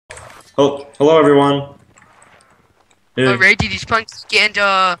Oh, hello everyone. Hey. Alright, it is Punky and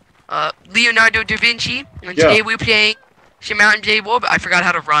Leonardo da Vinci, and Yeah. today we're playing some Mountain J Warband. I forgot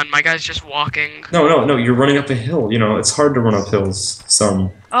how to run. My guy's just walking. No, you're running up a hill. You know, it's hard to run up hills.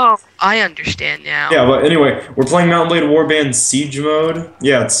 Some. Oh, I understand now. Yeah, but anyway, we're playing Mountain Blade Warband Siege mode.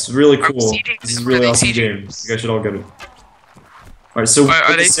 Yeah, it's really Are we cool. sieging? This is a Are they really awesome sieging? game. You guys should all get it. Alright, so we're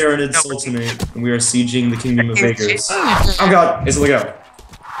Are the they- Serenade no. Sultanate, and we are sieging the Kingdom of Vakers. Oh god, look out.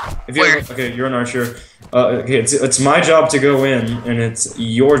 If you Where? okay, you're an archer. Okay, it's my job to go in, and it's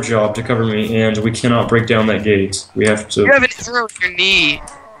your job to cover me, and we cannot break down that gate. We have to... You have an arrow in your knee.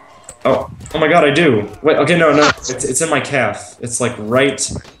 Oh my god, I do. Wait, okay, no, it's in my calf. It's like right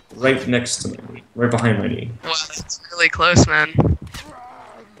next to my knee, right behind my knee. Well, that's really close, man.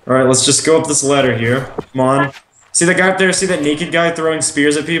 Alright, let's just go up this ladder here. Come on. See that guy up there? See that naked guy throwing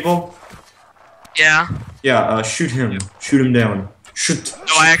spears at people? Yeah. Yeah, shoot him. Shoot him down. Shoot. No,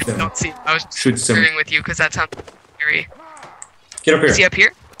 I Shoot actually him. don't see. I was Shoot him. agreeing with you because that sounds scary. Get up Is he here. up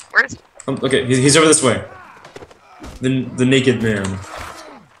here? Where is he? Okay, he's over this way. The naked man.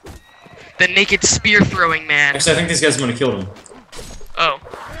 The naked spear throwing man. Actually, I think these guys might have killed him. Oh.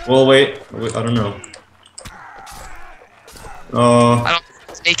 Well, wait, I don't know. I don't think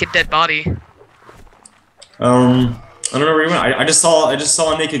it's a naked dead body. I don't know where he went. I just saw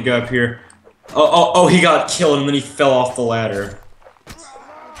a naked guy up here. Oh, he got killed and then he fell off the ladder.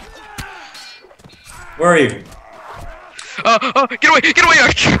 Where are you? Get away,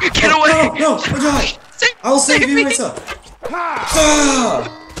 Archer! Get away! No, my God! I'll save you myself. Ah!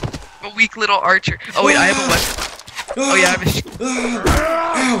 A weak little archer. Oh wait, I have a weapon. Oh yeah, I have a shield.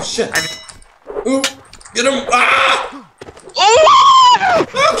 Ow, shit. Ooh, get him! Ah! Oh!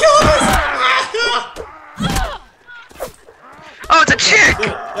 Oh, kill him! Oh, it's a chick!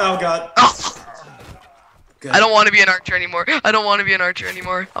 Oh, God. Oh. I don't want to be an archer anymore. I don't want to be an archer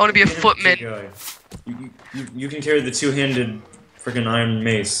anymore. I want to be a footman. You can carry the two-handed freaking iron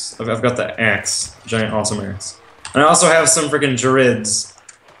mace. I've got the axe, giant awesome axe, and I also have some freaking Jarids.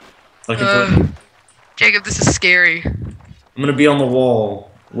 Jacob, this is scary. I'm gonna be on the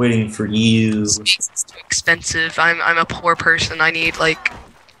wall waiting for you. It's too expensive. I'm a poor person. I need like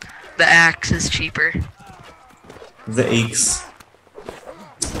the axe is cheaper. The aches.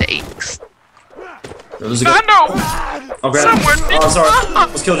 The axe. There's a guy. No! Oh, grab him. Oh, I'm sorry.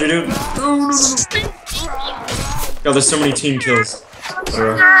 Almost killed you, dude. God, there's so many team kills.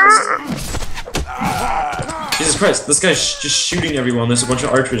 Jesus Christ, this guy's just shooting everyone. There's a bunch of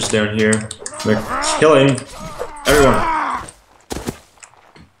archers down here. They're killing everyone.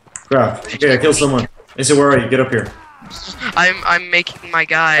 Crap. Okay, I killed someone. Hey, so where are you? Get up here. I'm making my I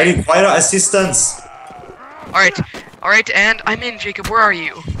guy. need quiet assistance. Alright, and I'm in, Jacob. Where are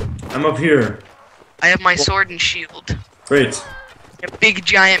you? I'm up here. I have my sword and shield. Great. A big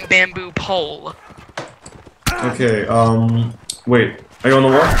giant bamboo pole. Okay, wait. Are you on the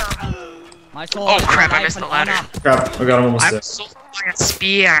wall? Oh crap, I missed the ladder. Crap, I got him almost I'm dead. so by a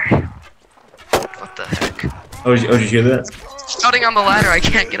spear. What the heck? Oh, did you hear that? Shouting on the ladder, I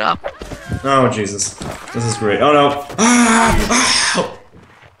can't get up. Oh, Jesus. This is great. Oh, no. Ah!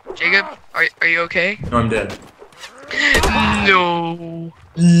 Jacob, are you okay? No, I'm dead. No.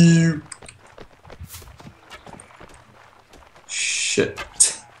 Shit.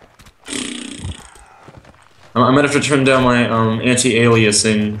 I might have to turn down my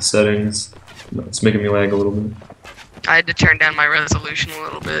anti-aliasing settings. It's making me lag a little bit. I had to turn down my resolution a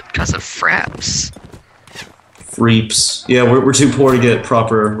little bit because of fraps. Freeps. Yeah, we're too poor to get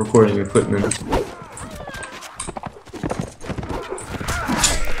proper recording equipment.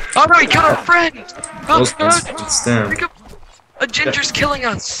 Oh no, he killed our friend! Those Oh, ones get stabbed. Jacob, a ginger's killing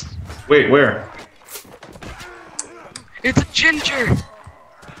us! Wait, where? It's a ginger!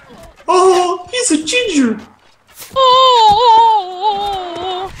 Oh, he's a ginger!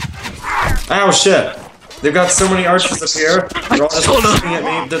 Oh! Ow, shit. They've got so many archers up here. They're all just Hold on. shooting at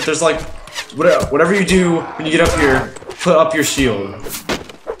me. There's like, whatever you do when you get up here, put up your shield.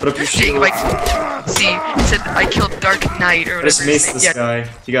 Put up your shield. Jacob, see, it said I killed Dark Knight or I just whatever. maced this guy.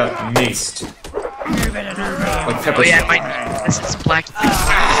 He got maced. Like pepper Oh yeah, spray. this is black.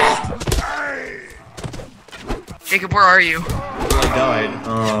 Jacob, where are you? I died.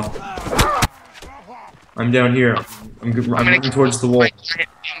 I'm down here. I'm running towards the wall. My giant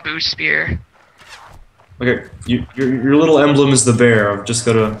bamboo spear. Okay, your little emblem is the bear. I've just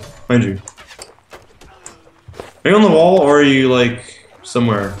gotta find you. Are you on the wall, or are you, like,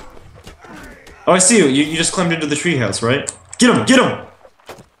 somewhere? Oh, I see you. You just climbed into the treehouse, right? Get him! Get him!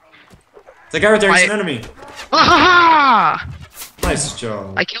 That guy right there is an enemy. Ah! Nice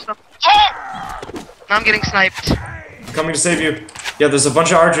job. I killed him. Oh! Now I'm getting sniped. coming to save you. Yeah, there's a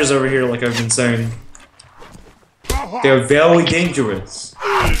bunch of archers over here, like I've been saying. They're very dangerous.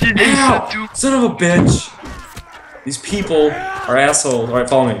 Ow! Son of a bitch! These people are assholes. Alright,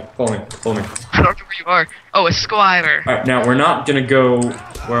 follow me. Follow me. Follow me. I don't know where you are. Oh, a squire. Alright, now we're not gonna go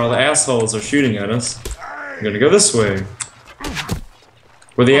where all the assholes are shooting at us. We're gonna go this way.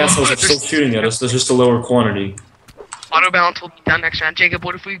 Where the assholes are still shooting at us, there's just a lower quantity. Auto balance will be done next round. Jacob,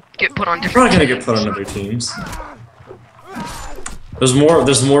 what if we get put on We're different not gonna teams? get put on other teams. There's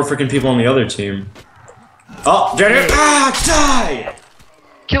more freaking people on the other team. Oh, Jenny! Ah, die!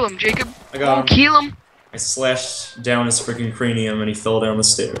 Kill him, Jacob. I got him. Kill him. I slashed down his freaking cranium and he fell down the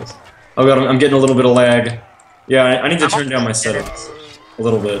stairs. Oh god, I'm getting a little bit of lag. Yeah, I need to turn down my settings a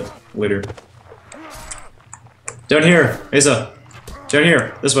little bit later. Down here, Asa. Down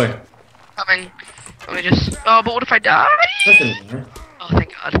here, this way. Coming. Let me just. Oh, but what if I die? Nothing. Oh,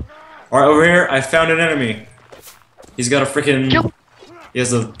 thank God. Alright, over here, I found an enemy. He's got a freaking. Kill. He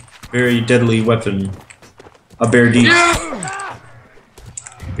has a very deadly weapon. A bear deep. Yeah.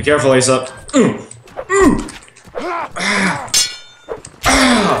 Be careful, Asa.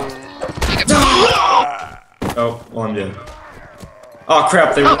 Oh, well, I'm dead. Oh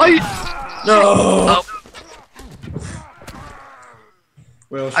crap, they were. No! Oh.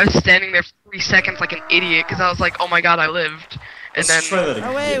 Well, I was standing there for 3 seconds like an idiot because I was like, oh my god, I lived. And let's try then. that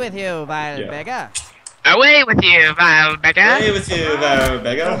again. Away with you, vile beggar. Away with you, vile beggar. Away with you,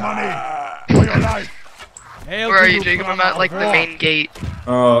 beggar. For your life. Where are you, Jacob? I'm at like the main gate.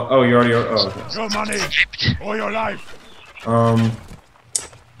 Oh, you already are. Oh, okay. Your money or your life.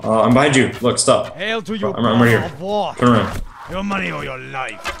 I'm behind you. Look, stop. Hail to you. I'm right here. Turn around. Your money or your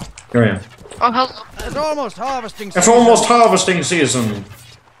life. Here I am. Oh, hello. It's almost harvesting It's season. almost harvesting season.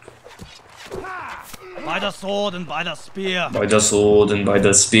 By the sword and by the spear. By the sword and by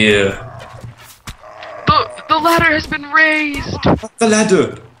the spear. The ladder has been raised. The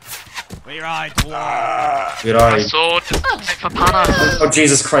ladder. We ride to war. Good My eye. sword is safe upon us. Oh,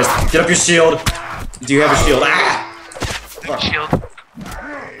 Jesus Christ. Get up your shield. Do you have a shield? Ah! Shield.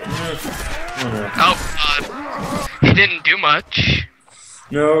 Oh, Oh, God. He didn't do much.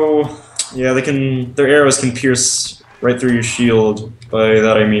 no. Yeah, their arrows can pierce right through your shield. By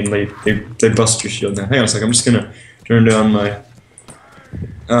that I mean they bust your shield. Now, hang on a second. I'm just gonna turn down my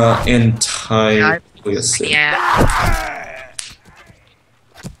anti-ballistic. Yeah.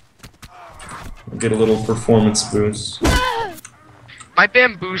 Get a little performance boost. My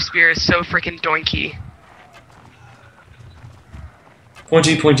bamboo spear is so freaking doinky.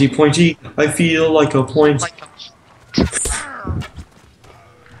 Pointy, pointy, pointy. I feel like a point. Like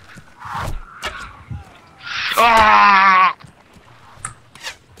Ah!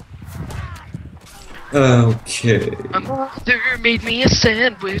 Okay. My mother made me a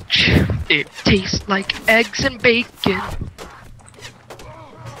sandwich. It tastes like eggs and bacon.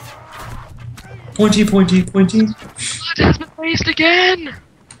 Pointy, pointy, pointy. Blood has been raised again.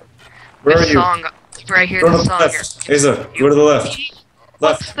 Where This are you? song, right here, Go to the the song. left. Asa, go to the left.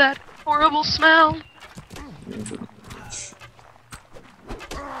 What's Left. that horrible smell?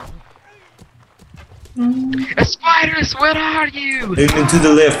 Spiders, where are you? Aiming to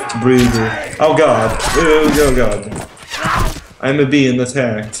the left, brother. Oh god. Oh god. I'm being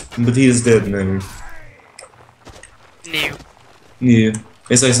attacked, but he is dead now. New. Yeah.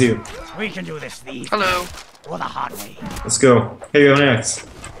 Yes, I see you. We can do this the Hello. or the hard way. Let's go. Hey, you have an axe.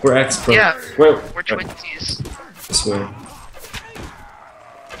 We're axe pro. Yeah. Wait. We're twinsies. This way.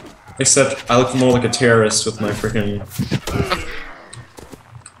 Except I look more like a terrorist with my freaking.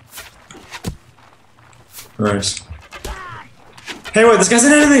 Right. Hey, wait! This guy's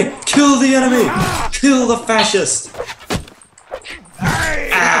an enemy! Kill the enemy! Kill the fascist!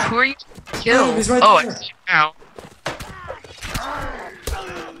 Who are you to kill? Oh, he's right oh, there. I see you now.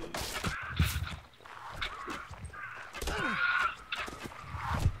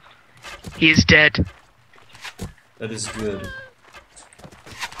 He's dead. That is good.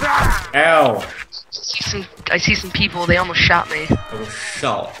 Ow! I see some people. They almost shot me. I was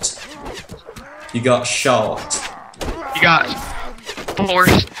shot. You got shot. You got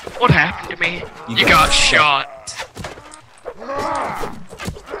forced. What happened to me? You got shot.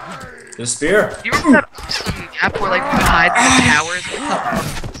 The spear? You remember that awesome map where like we would hide in the towers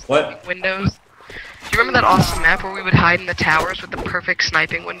with What? the windows? Do you remember that awesome map where we would hide in the towers with the perfect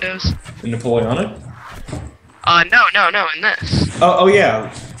sniping windows? In Napoleonic? No, in this. Oh yeah.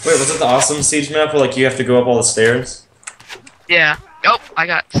 Wait, was it the awesome siege map where like you have to go up all the stairs? Yeah. Oh, I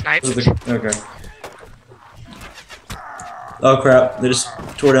got sniped. Was it the, okay. Oh crap! They just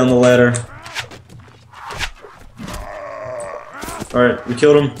tore down the ladder. All right, we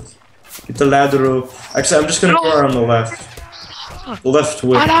killed him. Get the ladder. Actually, I'm just gonna go around the left. The left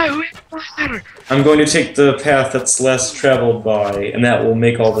way. I'm going to take the path that's less traveled by, and that will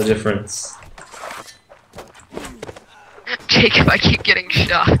make all the difference. Jacob, I keep getting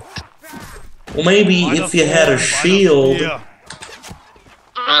shot. Well, maybe if you had a shield.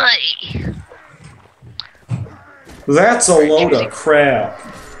 That's a load of crap.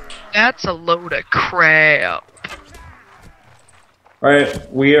 That's a load of crap.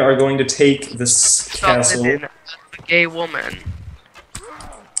 Alright, we are going to take this castle. A gay woman.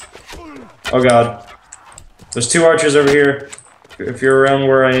 Oh god. There's 2 archers over here. If you're around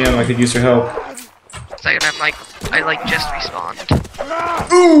where I am, I could use your help. Second, I just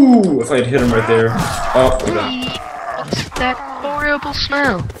respawned. Ooh! If I'd hit him right there. Oh, god. What's that horrible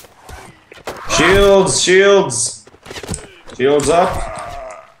smell? Shields! Shields! Shields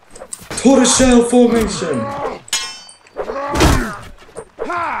up! Tortoiseshell formation!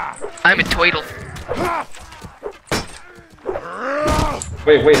 I'm a twiddle.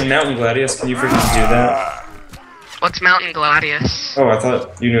 Wait, Mountain Gladius, can you freaking do that? What's Mountain Gladius? Oh, I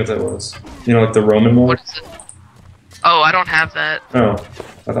thought you knew what that was. You know, like the Roman one? What is it? Oh, I don't have that. Oh.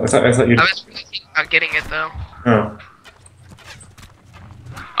 I thought you. I was thinking about getting it though. Oh.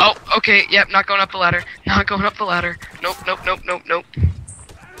 Oh, okay, yep, not going up the ladder. Not going up the ladder. Nope.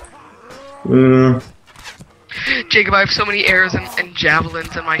 Jacob, I have so many arrows and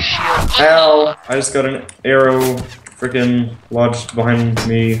javelins in my shield. Ow! I just got an arrow freaking lodged behind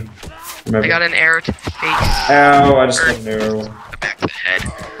me. I got an arrow to the face. Ow! I just got an arrow. Back to the head.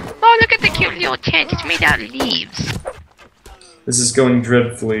 Oh, look at the cute little tent. It's made out of leaves. This is going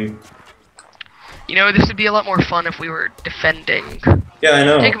dreadfully. You know, this would be a lot more fun if we were defending. Yeah, I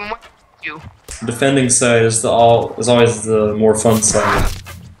know. Jacob, what do you? The defending side is always the more fun side.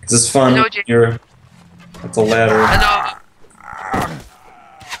 Cause it's fun. Hello, You're at the ladder. Hello.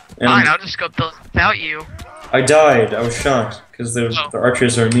 And Fine, I'll just go build without you. I died. I was shot because the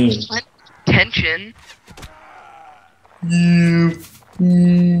archers are mean. Tension. You.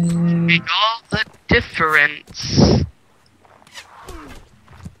 Make all the difference.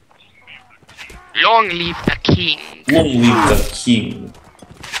 Long live the king. Long live the king.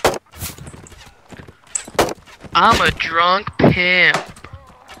 I'm a drunk pimp.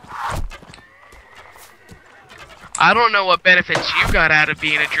 I don't know what benefits you got out of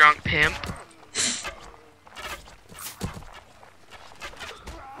being a drunk pimp.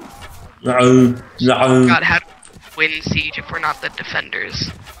 No. God, how do we win siege if we're not the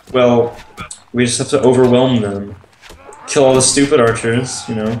defenders? Well, we just have to overwhelm them. Kill all the stupid archers,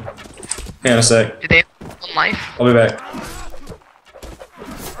 you know. Hang on a sec. Do they have one life? I'll be back.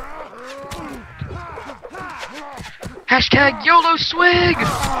 Hashtag YOLO swag!